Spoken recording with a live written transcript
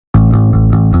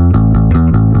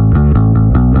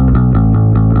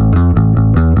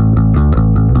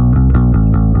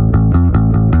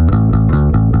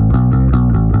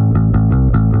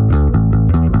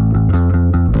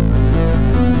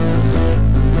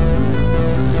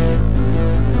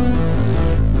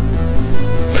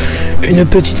Une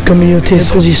petite communauté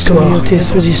sans histoire,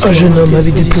 un jeune homme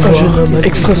avec des pouvoirs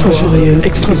extrasensoriels,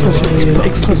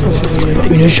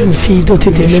 une jeune fille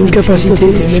dotée des mêmes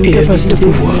capacités et avec de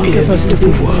pouvoir.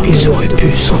 Ils auraient pu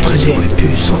s'entraider.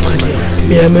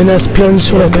 Mais la menace plane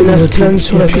sur la communauté,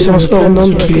 sur la puissance hors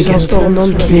norme qui les guette.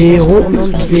 Les héros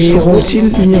sauront-ils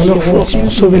unir leurs forces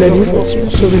pour sauver la vie?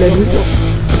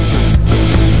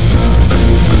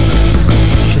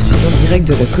 Direct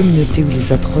de la communauté où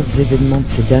les atroces événements de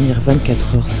ces dernières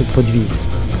 24 heures se produisent.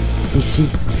 Ici,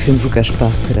 je ne vous cache pas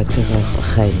que la terreur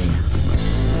règne.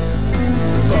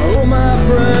 Follow my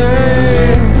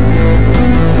friend.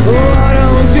 Oh,